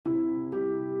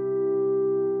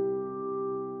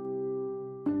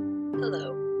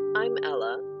Hello, I'm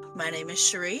Ella, My name is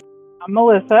Cherie. I'm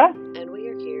Melissa. and we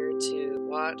are here to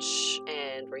watch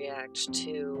and react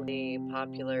to the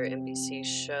popular NBC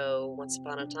show Once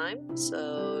Upon a Time.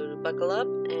 So buckle up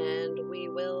and we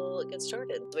will get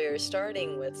started. We are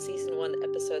starting with Season 1,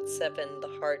 Episode 7,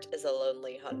 The Heart is a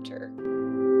Lonely Hunter.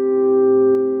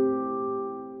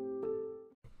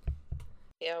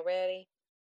 Y'all ready?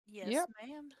 Yes, Yep.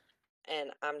 ma'am.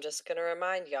 And I'm just going to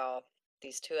remind y'all,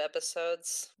 these 2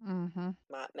 episodes Mm-hmm.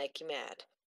 might make you mad.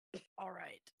 All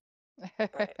right. We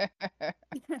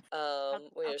I'll are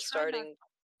try starting...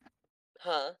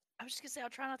 Huh? I was just gonna say I'll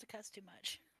try not to cuss too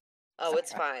much. Oh,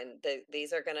 it's fine.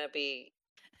 These are gonna be...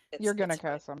 You're gonna it's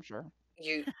fine. cuss, I'm sure.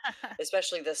 You,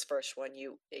 especially this first one,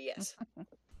 yes.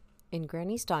 In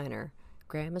Granny's diner,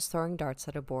 Graham is throwing darts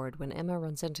at a board when Emma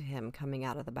runs into him coming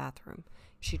out of the bathroom.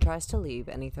 She tries to leave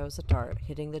and he throws a dart,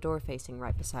 hitting the door facing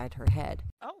right beside her head.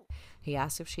 Oh. He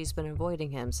asks if she's been avoiding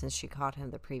him since she caught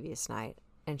him the previous night,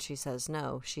 and she says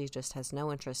no, she just has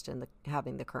no interest in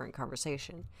having the current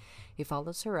conversation. He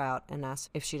follows her out and asks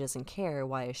if she doesn't care,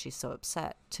 why is she so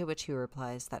upset, to which he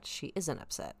replies that she isn't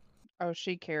upset. Oh,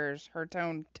 she cares. Her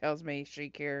tone tells me she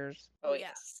cares. Oh, yeah.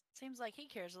 yes. Seems like he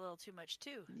cares a little too much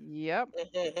too. Yep.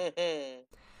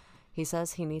 He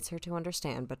says he needs her to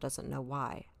understand but doesn't know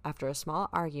why. After a small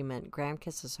argument, Graham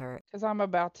kisses her. Because I'm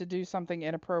about to do something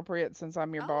inappropriate since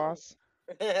I'm your boss.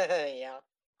 Yeah.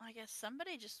 I guess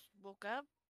somebody just woke up.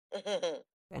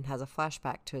 And has a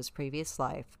flashback to his previous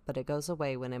life, but it goes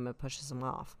away when Emma pushes him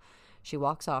off. She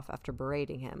walks off after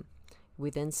berating him. We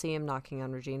then see him knocking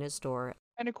on Regina's door.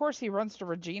 And of course he runs to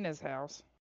Regina's house.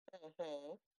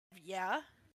 Yeah.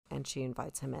 And she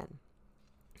invites him in.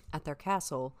 At their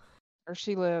castle... Where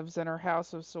she lives in her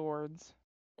house of swords.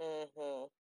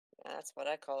 That's what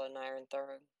I call an iron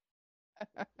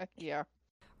throne. Yeah.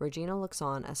 Regina looks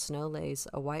on as Snow lays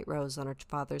a white rose on her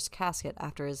father's casket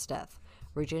after his death.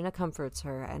 Regina comforts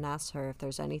her and asks her if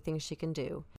there's anything she can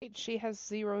do. She has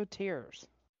 0 tears.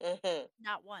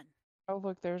 Not one. Oh,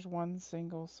 look, there's one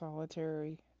single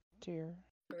solitary tear.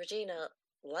 Regina,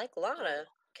 like Lana,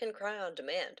 can cry on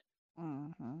demand.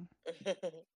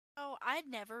 Oh, I'd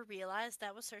never realized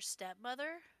that was her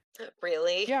stepmother.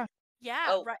 Really? Yeah. Yeah,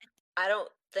 Oh, right. I don't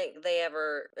think they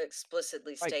ever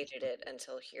explicitly stated it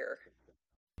until here.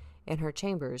 In her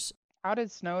chambers... How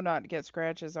did Snow not get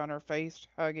scratches on her face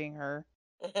hugging her?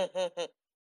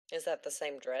 Is that the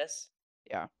same dress?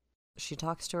 Yeah. She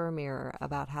talks to her mirror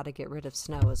about how to get rid of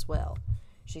Snow as well.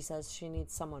 She says she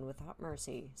needs someone without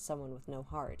mercy, someone with no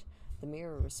heart. The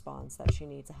mirror responds that she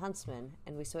needs a huntsman,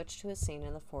 and we switch to a scene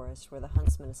in the forest where the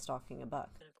huntsman is stalking a buck.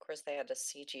 And of course they had to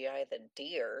CGI the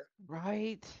deer.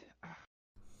 Right.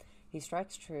 He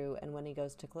strikes true, and when he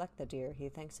goes to collect the deer, he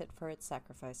thanks it for its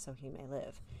sacrifice so he may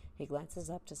live. He glances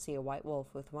up to see a white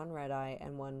wolf with one red eye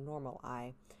and one normal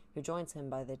eye, who joins him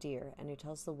by the deer, and he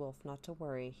tells the wolf not to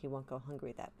worry, he won't go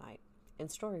hungry that night. In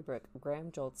Storybrooke,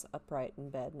 Graham jolts upright in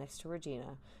bed next to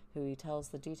Regina, who he tells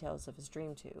the details of his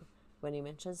dream to. When he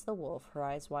mentions the wolf, her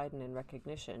eyes widen in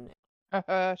recognition.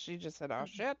 She just said, oh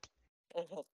shit.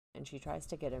 And she tries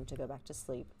to get him to go back to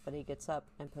sleep, but he gets up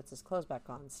and puts his clothes back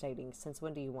on, stating, "Since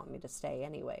when do you want me to stay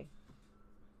anyway?"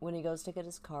 When he goes to get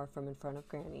his car from in front of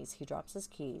Granny's, he drops his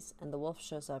keys, and the wolf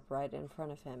shows up right in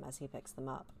front of him as he picks them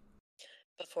up.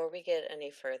 Before we get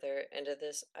any further into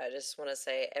this, I just want to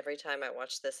say every time I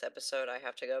watch this episode, I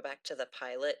have to go back to the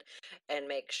pilot and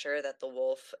make sure that the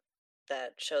wolf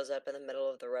that shows up in the middle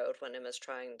of the road when Emma's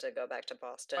trying to go back to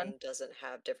Boston doesn't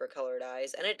have different colored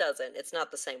eyes. And it doesn't. It's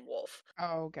not the same wolf.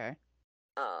 Oh, okay.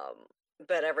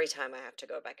 But every time I have to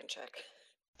go back and check.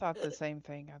 Thought the same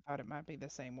thing. I thought it might be the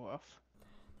same wolf.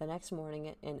 The next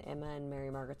morning in Emma and Mary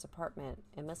Margaret's apartment,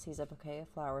 Emma sees a bouquet of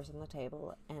flowers on the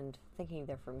table and, thinking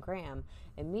they're from Graham,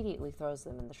 immediately throws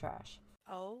them in the trash.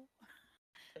 Oh.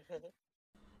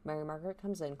 Mary Margaret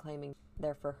comes in claiming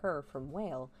they're for her from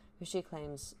Whale, who she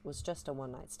claims was just a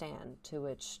one-night stand, to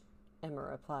which Emma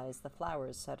replies the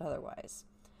flowers said otherwise.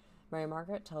 Mary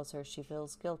Margaret tells her she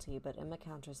feels guilty, but Emma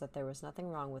counters that there was nothing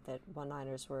wrong with it,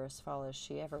 one-nighters were as far as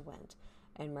she ever went,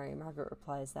 and Mary Margaret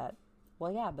replies that,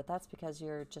 well, yeah, but that's because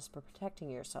you're just protecting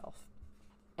yourself.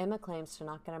 Emma claims to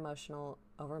not get emotional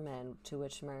over men, to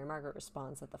which Mary Margaret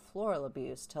responds that the floral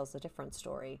abuse tells a different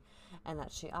story, and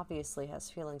that she obviously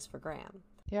has feelings for Graham.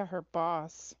 Yeah, her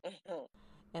boss.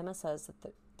 Emma says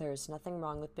that there's nothing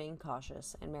wrong with being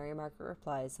cautious, and Mary Margaret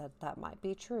replies that that might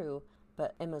be true,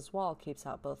 but Emma's wall keeps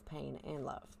out both pain and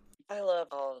love. I love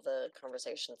all of the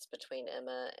conversations between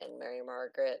Emma and Mary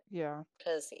Margaret. Yeah.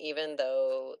 Because even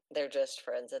though they're just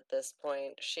friends at this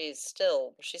point, she's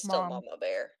still Mama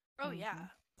Bear. Oh, yeah.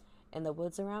 In the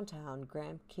woods around town,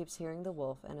 Graham keeps hearing the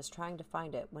wolf and is trying to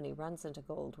find it when he runs into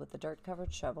Gold with a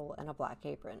dirt-covered shovel and a black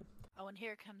apron. Oh, and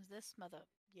here comes this mother.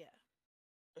 Yeah.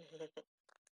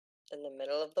 In the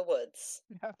middle of the woods,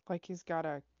 Yeah, like he's got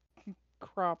a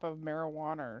crop of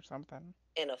marijuana or something.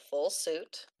 in a full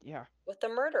suit, Yeah. with a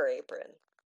murder apron.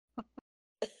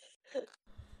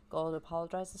 Gold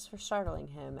apologizes for startling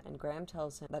him, and Graham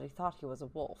tells him that he thought he was a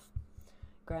wolf.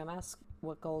 Graham asks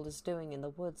what Gold is doing in the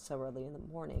woods so early in the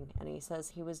morning, and he says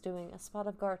he was doing a spot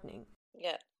of gardening.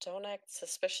 Yeah, don't act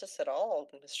suspicious at all,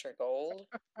 Mr. Gold.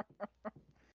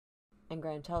 And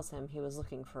Graham tells him he was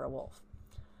looking for a wolf.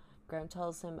 Graham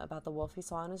tells him about the wolf he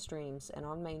saw in his dreams and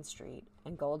on Main Street,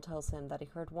 and Gold tells him that he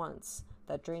heard once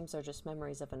that dreams are just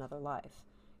memories of another life.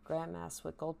 Graham asks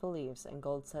what Gold believes, and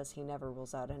Gold says he never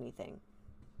rules out anything.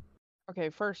 Okay,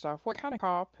 first off, what kind of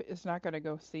cop is not going to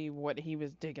go see what he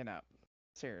was digging up?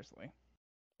 Seriously.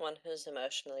 One who's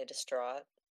emotionally distraught.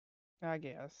 I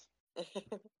guess.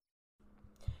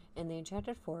 In the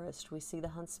Enchanted Forest, we see the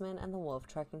huntsman and the wolf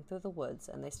trekking through the woods,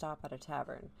 and they stop at a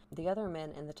tavern. The other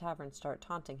men in the tavern start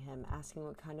taunting him, asking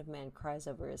what kind of man cries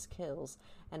over his kills,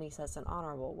 and he says an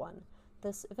honorable one.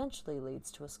 This eventually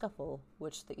leads to a scuffle,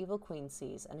 which the evil queen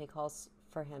sees, and he calls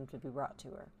for him to be brought to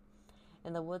her.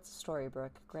 In the woods of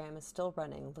Storybrooke, Graham is still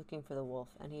running, looking for the wolf,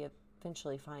 and he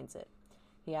eventually finds it.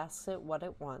 He asks it what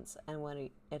it wants, and when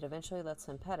it eventually lets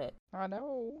him pet it, I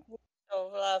know. So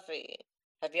fluffy.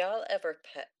 Have y'all ever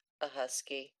pet a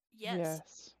husky?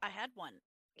 Yes. I had one.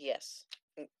 Yes.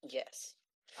 Yes.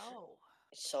 Oh.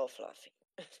 So fluffy.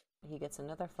 he gets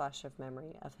another flash of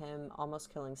memory of him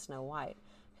almost killing Snow White,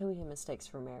 who he mistakes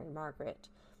for Mary Margaret,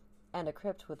 and a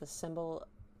crypt with a symbol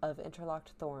of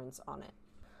interlocked thorns on it.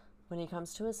 When he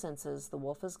comes to his senses, the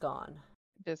wolf is gone.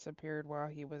 Disappeared while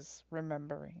he was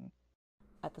remembering.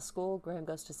 At the school, Graham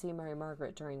goes to see Mary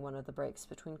Margaret during one of the breaks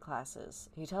between classes.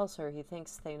 He tells her he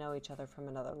thinks they know each other from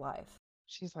another life.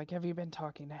 She's like, have you been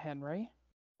talking to Henry?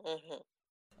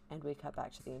 And we cut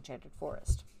back to the Enchanted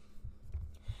Forest.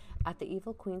 At the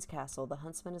evil queen's castle, the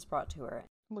huntsman is brought to her,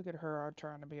 Look at her out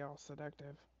trying to be all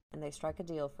seductive. and they strike a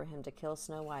deal for him to kill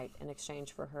Snow White in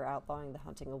exchange for her outlawing the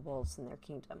hunting of wolves in their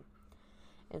kingdom.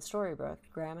 In Storybrooke,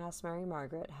 Graham asks Mary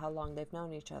Margaret how long they've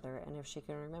known each other and if she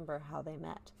can remember how they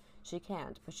met. She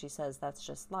can't, but she says that's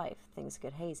just life, things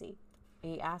get hazy.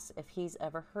 He asks if he's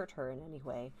ever hurt her in any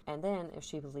way, and then if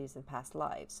she believes in past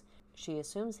lives. She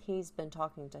assumes he's been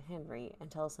talking to Henry and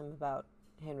tells him about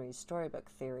Henry's storybook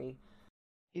theory.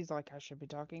 He's like, I should be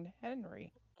talking to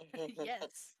Henry.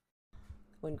 Yes.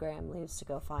 When Graham leaves to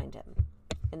go find him.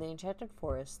 In the Enchanted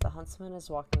Forest, the huntsman is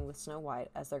walking with Snow White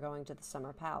as they're going to the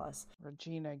Summer Palace.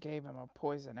 Regina gave him a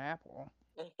poison apple.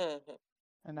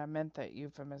 And I meant that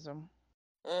euphemism.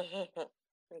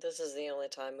 This is the only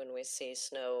time when we see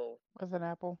Snow With an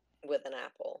apple? with an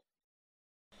apple.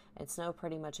 And Snow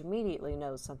pretty much immediately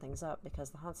knows something's up because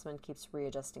the huntsman keeps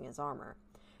readjusting his armor.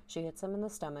 She hits him in the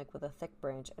stomach with a thick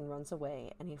branch and runs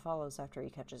away, and he follows after he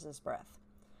catches his breath.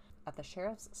 At the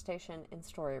sheriff's station in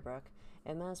Storybrooke,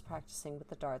 Emma is practicing with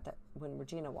the dart when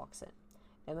Regina walks in.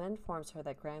 Emma informs her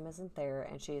that Graham isn't there,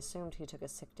 and she assumed he took a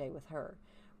sick day with her.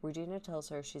 Regina tells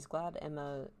her she's glad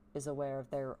Emma is aware of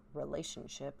their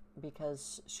relationship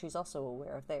because she's also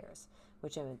aware of theirs,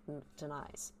 which Emma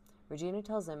denies. Regina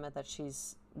tells Emma that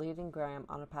she's leading Graham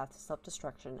on a path to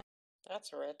self-destruction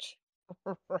That's rich.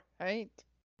 Right?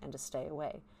 and to stay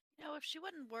away. No, if she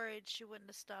wasn't worried, she wouldn't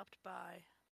have stopped by.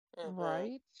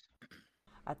 Right?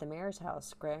 At the mayor's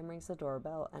house, Graham rings the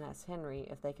doorbell and asks Henry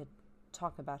if they could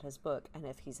talk about his book and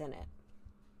if he's in it.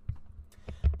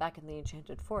 Back in the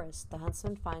Enchanted Forest, the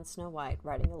huntsman finds Snow White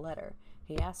writing a letter.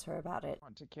 He asks her about it,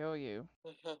 Want to kill you.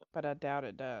 But I doubt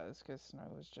it does, because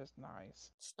Snow is just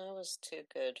nice. Snow is too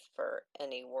good for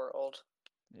any world.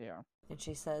 Yeah. and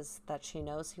she says that she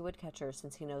knows he would catch her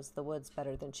since he knows the woods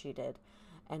better than she did,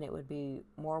 and it would be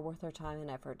more worth her time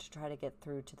and effort to try to get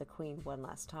through to the queen one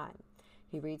last time.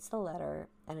 He reads the letter,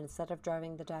 and instead of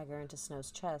driving the dagger into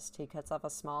Snow's chest, he cuts off a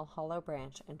small hollow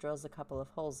branch and drills a couple of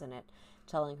holes in it,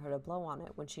 telling her to blow on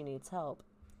it when she needs help,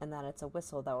 and that it's a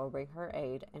whistle that will bring her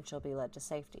aid and she'll be led to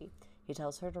safety. He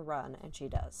tells her to run, and she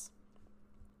does.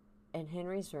 In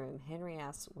Henry's room, Henry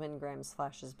asks when Graham's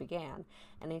flashes began,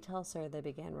 and he tells her they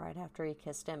began right after he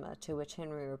kissed Emma, to which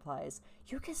Henry replies,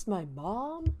 "You kissed my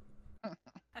mom?"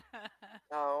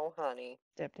 Oh, honey.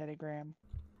 Stepdaddy Graham.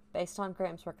 Based on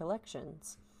Graham's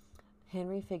recollections,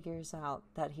 Henry figures out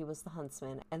that he was the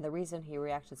huntsman, and the reason he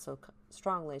reacted so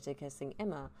strongly to kissing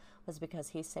Emma was because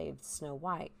he saved Snow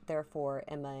White. Therefore,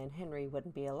 Emma and Henry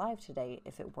wouldn't be alive today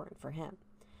if it weren't for him.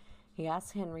 He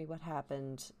asks Henry what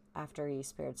happened after he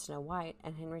spared Snow White,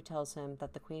 and Henry tells him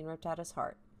that the queen ripped out his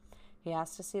heart. He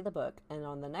asks to see the book, and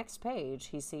on the next page,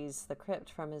 he sees the crypt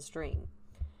from his dream.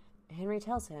 Henry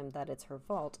tells him that it's her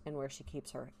vault and where she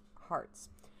keeps her hearts.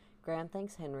 Graham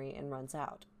thanks Henry and runs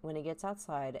out. When he gets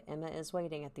outside, Emma is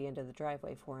waiting at the end of the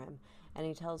driveway for him, and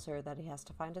he tells her that he has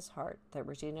to find his heart, that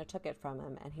Regina took it from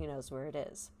him, and he knows where it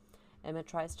is. Emma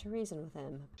tries to reason with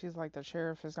him. She's like, the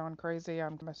sheriff has gone crazy,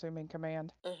 I'm assuming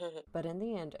command. But in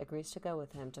the end agrees to go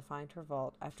with him to find her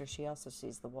vault after she also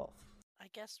sees the wolf. I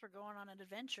guess we're going on an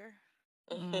adventure.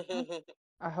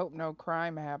 I hope no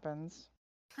crime happens.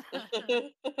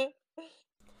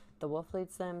 The wolf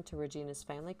leads them to Regina's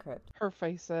family crypt. Her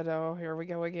face said, oh, here we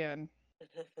go again.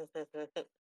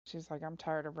 She's like, I'm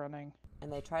tired of running.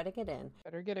 And they try to get in.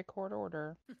 Better get a court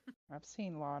order. I've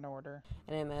seen Law and Order.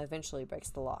 And Emma eventually breaks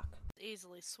the lock.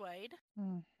 Easily swayed.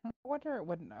 I wonder it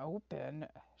wouldn't open.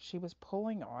 She was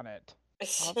pulling on it.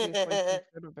 Obviously, she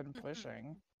should have been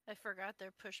pushing. I forgot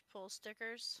their push-pull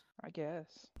stickers. I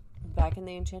guess. Back in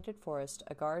the Enchanted Forest,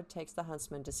 a guard takes the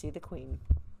huntsman to see the queen,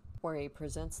 where he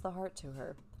presents the heart to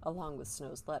her, along with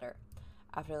Snow's letter.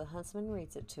 After the huntsman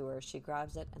reads it to her, she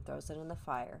grabs it and throws it in the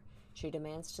fire. She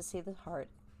demands to see the heart,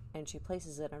 and she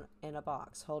places it in a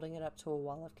box, holding it up to a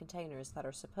wall of containers that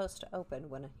are supposed to open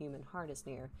when a human heart is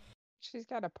near. She's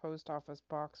got a post office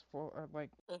box full of,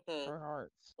 for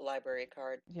hearts. Library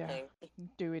card thing.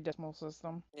 Dewey Decimal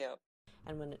System. Yep.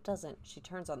 And when it doesn't, she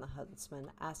turns on the huntsman,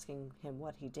 asking him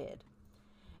what he did.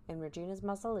 In Regina's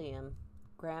mausoleum,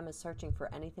 Graham is searching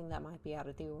for anything that might be out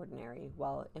of the ordinary,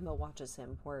 while Emma watches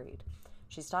him, worried.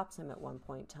 She stops him at one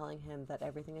point, telling him that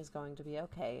everything is going to be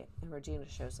okay, and Regina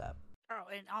shows up. Oh,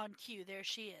 and on cue, there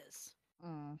she is.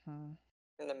 In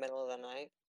the middle of the night.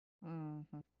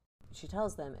 She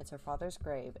tells them it's her father's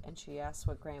grave, and she asks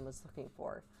what Graham was looking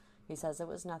for. He says it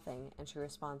was nothing, and she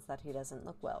responds that he doesn't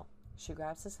look well. She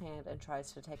grabs his hand and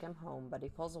tries to take him home, but he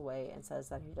pulls away and says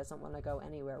that he doesn't want to go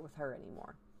anywhere with her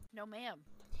anymore. No, ma'am.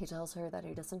 He tells her that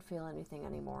he doesn't feel anything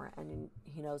anymore, and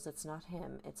he knows it's not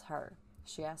him, it's her.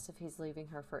 She asks if he's leaving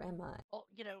her for Emma. Well,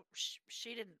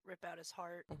 she didn't rip out his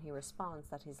heart. And he responds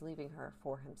that he's leaving her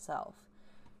for himself.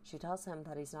 She tells him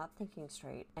that he's not thinking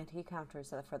straight, and he counters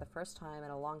that for the first time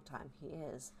in a long time he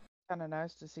is. Kind of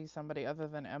nice to see somebody other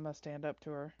than Emma stand up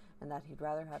to her. And that he'd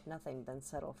rather have nothing than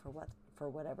settle for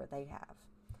whatever they have.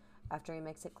 After he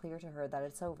makes it clear to her that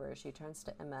it's over, she turns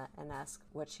to Emma and asks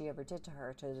what she ever did to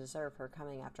her to deserve her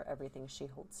coming after everything she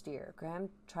holds dear. Graham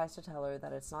tries to tell her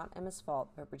that it's not Emma's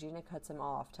fault, but Regina cuts him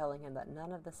off, telling him that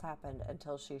none of this happened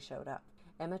until she showed up.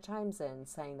 Emma chimes in,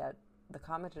 saying that the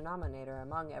common denominator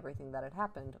among everything that had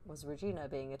happened was Regina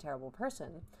being a terrible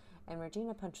person, and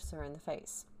Regina punches her in the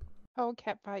face. Oh,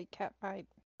 cat fight, cat fight.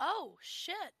 Oh,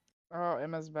 shit. Oh,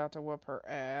 Emma's about to whoop her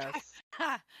ass.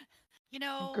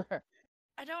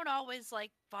 I don't always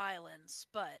like violence,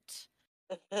 but...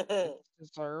 It's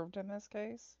deserved in this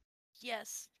case.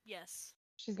 Yes.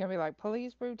 She's gonna be like,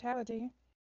 police brutality.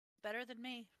 Better than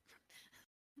me.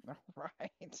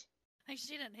 Right. Like,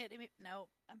 she didn't hit me. No,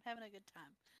 I'm having a good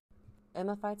time.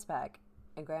 Emma fights back,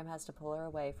 and Graham has to pull her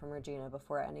away from Regina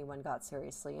before anyone got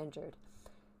seriously injured.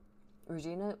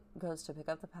 Regina goes to pick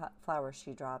up the flowers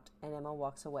she dropped, and Emma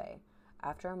walks away.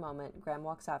 After a moment, Graham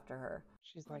walks after her.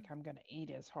 She's like, I'm gonna eat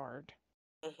his heart.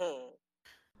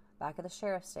 Back at the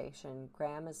sheriff's station,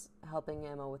 Graham is helping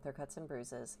Emma with her cuts and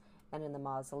bruises, and in the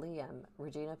mausoleum,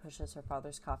 Regina pushes her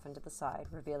father's coffin to the side,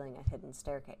 revealing a hidden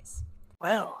staircase.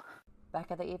 Well.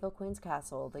 Back at the Evil Queen's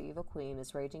castle, the Evil Queen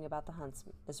is raging at the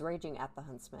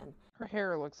huntsman. Her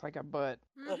hair looks like a butt.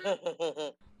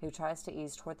 Who tries to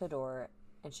ease toward the door,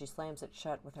 and she slams it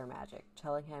shut with her magic,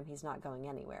 telling him he's not going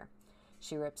anywhere.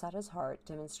 She rips out his heart,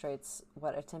 demonstrates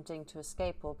what attempting to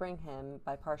escape will bring him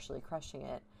by partially crushing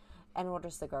it, and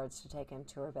orders the guards to take him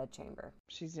to her bedchamber.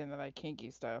 She's into that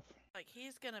kinky stuff. Like,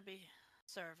 he's gonna be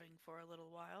serving for a little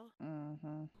while.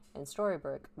 In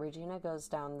Storybrooke, Regina goes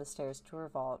down the stairs to her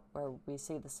vault, where we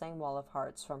see the same wall of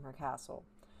hearts from her castle.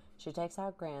 She takes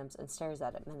out Graham's and stares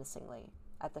at it menacingly.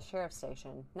 At the sheriff's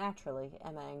station, naturally,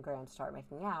 Emma and Graham start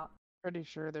making out. Pretty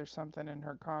sure there's something in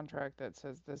her contract that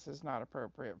says this is not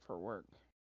appropriate for work.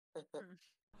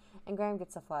 And Graham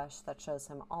gets a flash that shows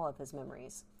him all of his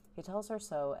memories. He tells her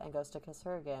so and goes to kiss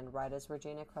her again right as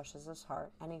Regina crushes his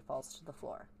heart and he falls to the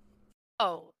floor.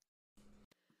 Oh.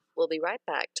 We'll be right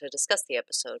back to discuss the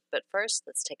episode, but first,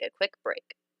 let's take a quick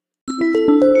break.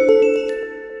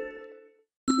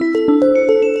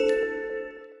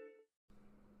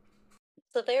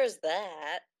 So there's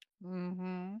that.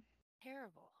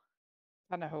 Terrible.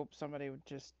 I kind of hope somebody would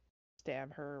just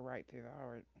stab her right through the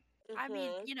heart. I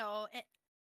mean,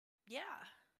 yeah.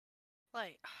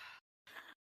 Like,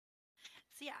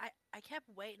 see, I kept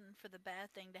waiting for the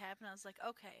bad thing to happen. I was like,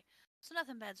 okay, so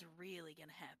nothing bad's really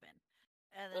gonna happen.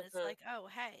 And then it's Mhm. like, oh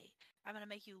hey, I'm gonna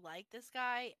make you like this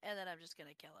guy, and then I'm just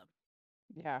gonna kill him.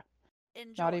 Yeah.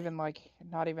 Enjoy.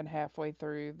 Not even halfway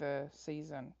through the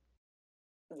season.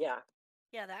 Yeah.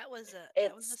 Yeah, that was a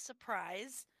It's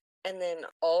surprise. and then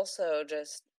also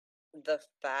just the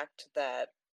fact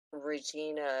that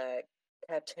Regina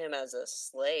kept him as a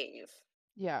slave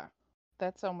Yeah.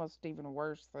 That's almost even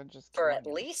worse than just for killing at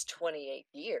him. least 28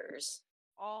 years.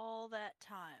 All that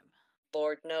time.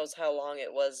 Lord knows how long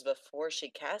it was before she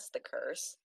cast the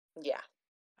curse. Yeah.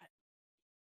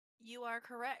 You are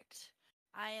correct.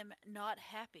 I am not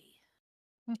happy.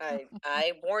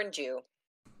 I warned you.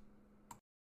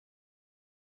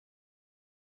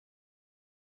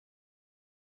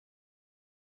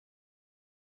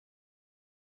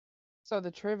 So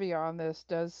the trivia on this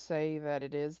does say that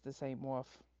it is the same wolf.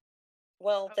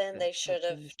 Well, Oh, then good. they That should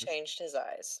have changed this. changed his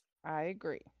eyes. I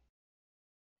agree.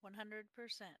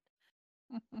 100%.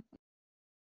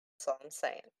 That's all I'm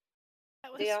saying. That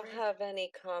Do was y'all very have any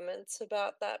comments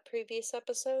about that previous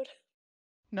episode?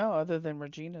 No, other than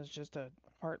Regina's just a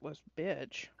heartless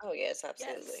bitch. Oh, yes,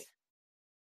 absolutely. yes.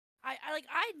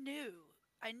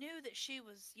 I knew that she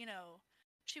was,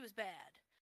 she was bad.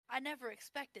 I never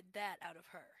expected that out of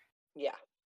her. Yeah.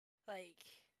 Like,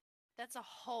 that's a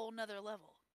whole nother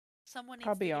level. Someone I'll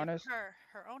needs to be give honest. her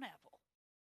her own apple.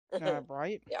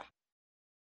 Right? Yeah.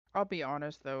 I'll be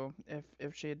honest though,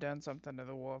 if she had done something to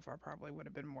the wolf, I probably would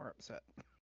have been more upset.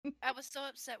 I was so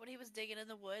upset when he was digging in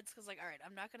the woods because, like, all right,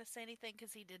 I'm not going to say anything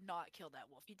because he did not kill that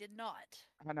wolf. He did not.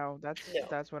 I know No.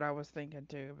 that's what I was thinking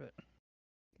too,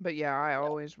 but yeah, I No.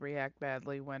 always react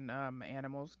badly when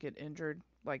animals get injured,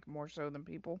 like more so than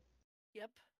people. Yep.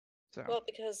 So Well,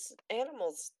 because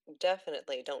animals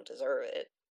definitely don't deserve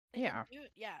it. They yeah, didn't do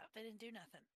it. Yeah, they didn't do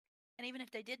nothing. And even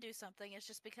if they did do something, it's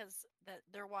just because that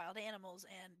they're wild animals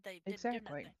and they didn't do exactly.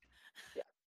 nothing. Yeah.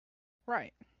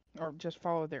 Right. Or just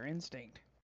follow their instinct.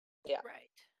 Yeah. Right.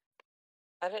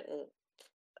 I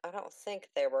don't think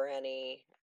there were any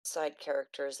side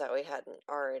characters that we hadn't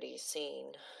already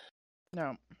seen.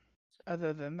 No,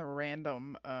 other than the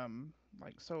random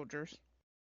like soldiers.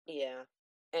 Yeah.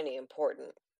 Any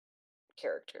important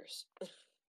characters,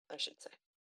 I should say.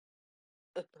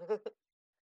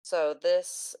 So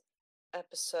this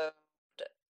episode,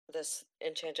 this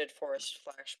Enchanted Forest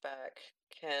flashback,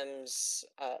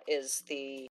 is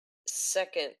the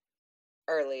second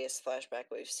earliest flashback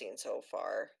we've seen so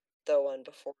far. The one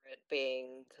before it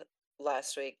being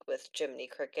last week with Jiminy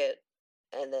Cricket,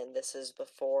 and then this is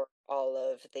before all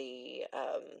of the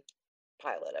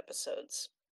pilot episodes.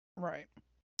 Right.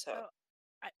 So,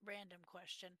 Oh, random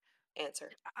question.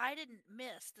 answer. I didn't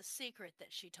miss the secret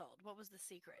that she told. What was the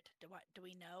secret? Do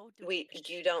we know?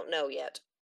 You don't know yet.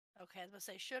 Okay, I was gonna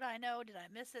say, should I know? Did I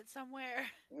miss it somewhere?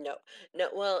 No, no.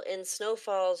 Well, in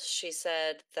Snowfalls, she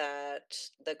said that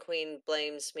the queen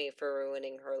blames me for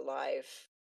ruining her life,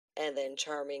 and then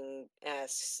Charming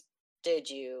asks, "Did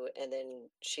you?" And then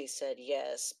she said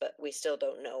yes, but we still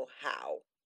don't know how,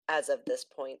 as of this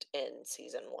point in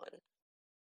season one.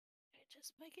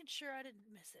 Just making sure I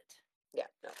didn't miss it. Yeah,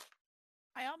 no.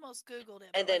 I almost Googled it,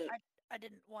 And but like then I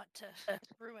didn't want to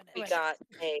ruin we it. got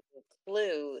a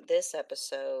clue this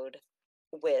episode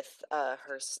with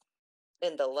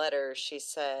in the letter. She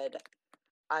said,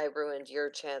 "I ruined your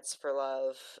chance for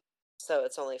love, so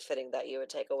it's only fitting that you would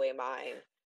take away mine."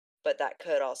 But that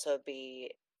could also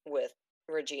be with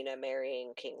Regina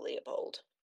marrying King Leopold.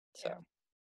 So Yeah.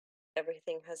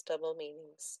 everything has double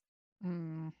meanings.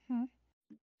 Hmm.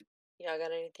 Y'all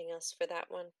got anything else for that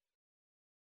one?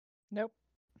 Nope.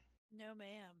 No,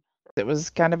 ma'am. It was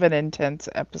kind of an intense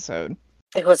episode.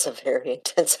 It was a very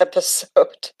intense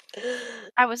episode.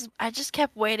 I just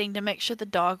kept waiting to make sure the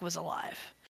dog was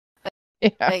alive.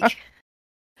 Yeah. Like,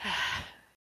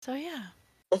 so yeah.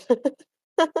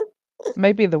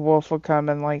 Maybe the wolf will come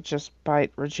and like just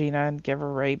bite Regina and give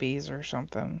her rabies or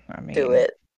something. I mean, Do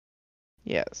it.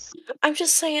 yes. I'm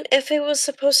just saying, if it was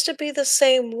supposed to be the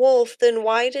same wolf, then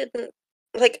why didn't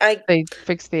They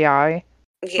fix the eye.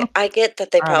 Yeah, I get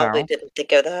that they I probably know. didn't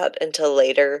think of that until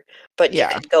later, but you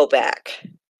Yeah. could go back.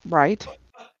 Right.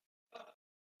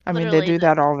 I mean, they Literally, do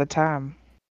that all the time.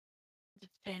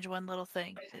 change one little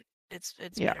thing. It's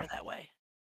Yeah. better that way.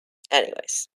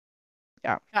 Anyways,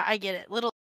 I get it.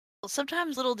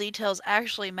 Sometimes little details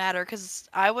actually matter because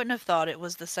I wouldn't have thought it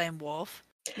was the same wolf.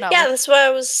 Not yeah, like, that's what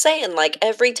I was saying. Like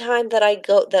every time that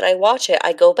I watch it,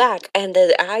 I go back and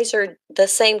the eyes are the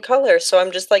same color, so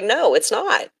I'm just like, no, it's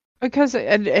not. Because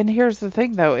and here's the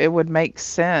thing though, it would make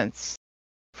sense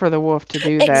for the wolf to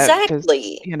do that because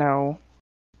Exactly.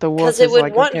 the wolf Because it is would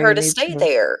like, want okay, her you to need stay to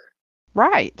there.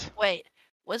 right. wait,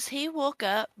 Was he woke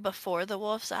up before the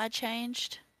wolf's eye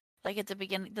changed? Like at the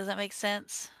beginning? Does that make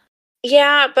sense?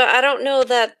 Yeah, but I don't know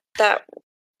that.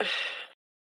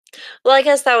 Well, I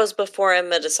guess that was before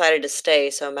Emma decided to stay,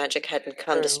 so magic hadn't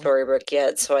come to True. Storybrooke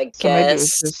yet. So So maybe it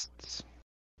was guess, just,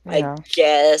 I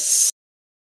guess,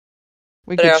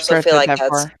 we but I could also stretch feel it like that that's,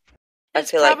 far. I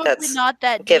It's feel like probably that's not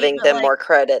that deep, giving but them like more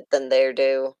credit than they're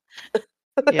due.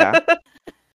 Yeah.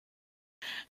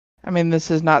 I mean, this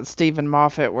is not Stephen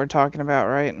Moffat we're talking about,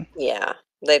 right? Yeah,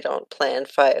 they don't plan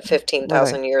Were they?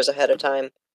 15,000 years ahead of time.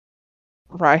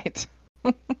 Right.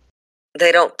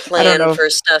 They don't I don't plan know. for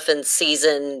stuff in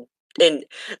season, and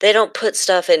they don't put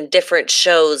stuff in different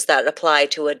shows that apply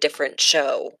to a different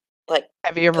show. Like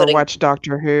Have you ever putting, watched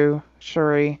Doctor Who,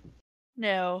 Shuri?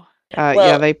 no. Yeah,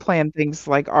 well, they plan things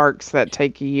like arcs that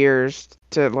take years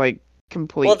to like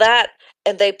complete. well that,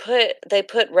 and they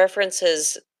put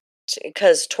references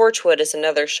because Torchwood is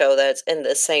another show that's in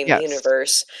the same Yes.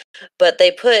 universe, but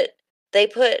they put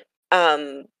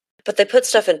um but they put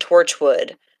stuff in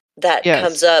Torchwood that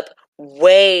comes Yes. up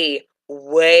way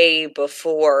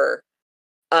before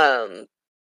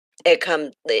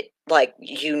like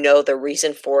the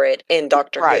reason for it in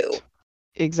Doctor Who. Right.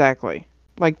 Exactly.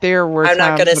 Like there were I'm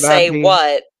not times going to that I'd say be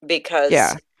what because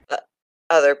yeah,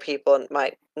 other people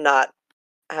might not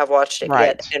have watched it yet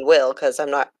right. and will, because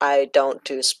I don't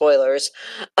do spoilers.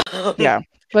 Yeah.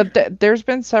 But there's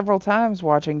been several times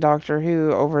watching Doctor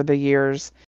Who over the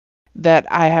years that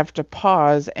I have to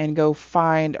pause and go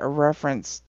find a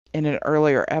reference in an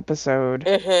earlier episode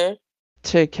Mm-hmm.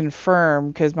 to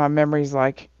confirm because my memory's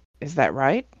like, is that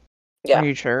right? Are Yeah.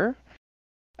 you sure?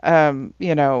 And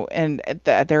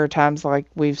there are times like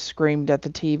we've screamed at the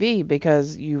TV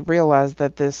because you realize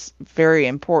that this very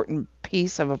important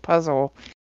piece of a puzzle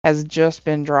has just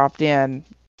been dropped in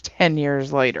 10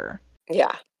 years later.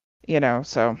 Yeah.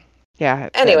 So yeah.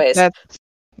 Anyways,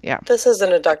 yeah. This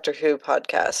isn't a Doctor Who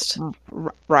podcast.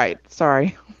 Right.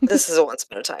 Sorry. This is a Once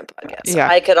Upon a Time podcast. Yeah.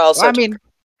 I could also I talk mean,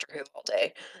 Doctor Who all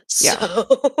day. yeah.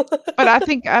 So But I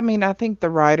think the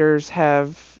writers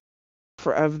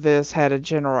of this had a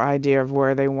general idea of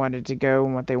where they wanted to go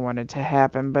and what they wanted to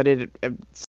happen, but it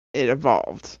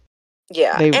evolved.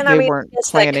 yeah, They and I mean, weren't I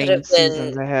guess that could planning have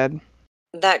seasons been ahead.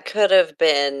 that could have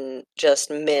been just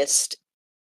missed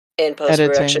in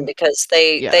post-production Editing. because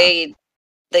Yeah.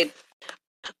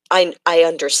 I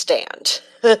understand.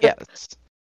 Yes.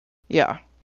 Yeah.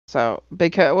 So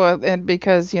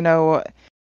because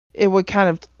it would kind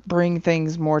of bring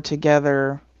things more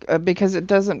together because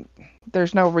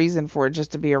there's no reason for it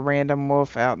just to be a random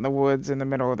wolf out in the woods in the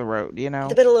middle of the road, The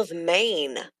middle of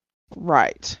Maine.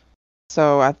 Right.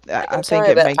 So I I'm think sorry,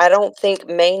 it but makes I don't think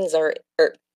Maines are.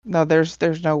 no. There's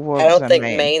no I wolves don't in think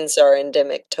Maine. Maines are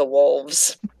endemic to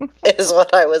wolves. Is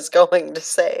what I was going to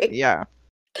say. Yeah.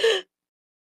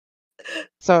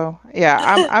 So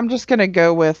yeah, I'm just gonna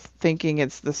go with thinking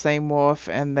it's the same wolf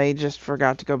and they just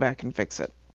forgot to go back and fix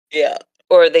it. Yeah.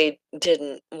 Or they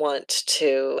didn't want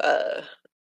to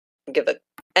give a.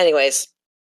 Anyways.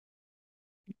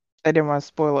 They didn't want to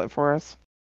spoil it for us.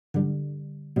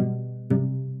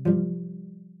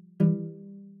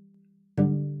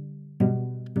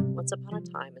 Once Upon a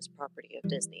Time is property of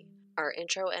Disney. Our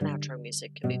intro and outro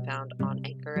music can be found on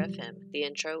Anchor FM. The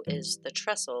intro is The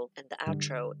Trestle and the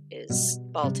outro is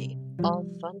Balti. All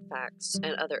fun facts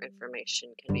and other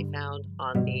information can be found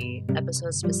on the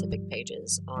episode-specific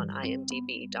pages on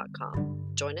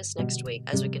imdb.com. Join us next week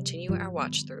as we continue our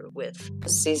watch through with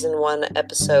Season 1,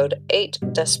 Episode 8,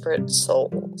 Desperate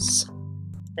Souls.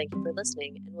 Thank you for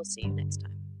listening, and we'll see you next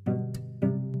time.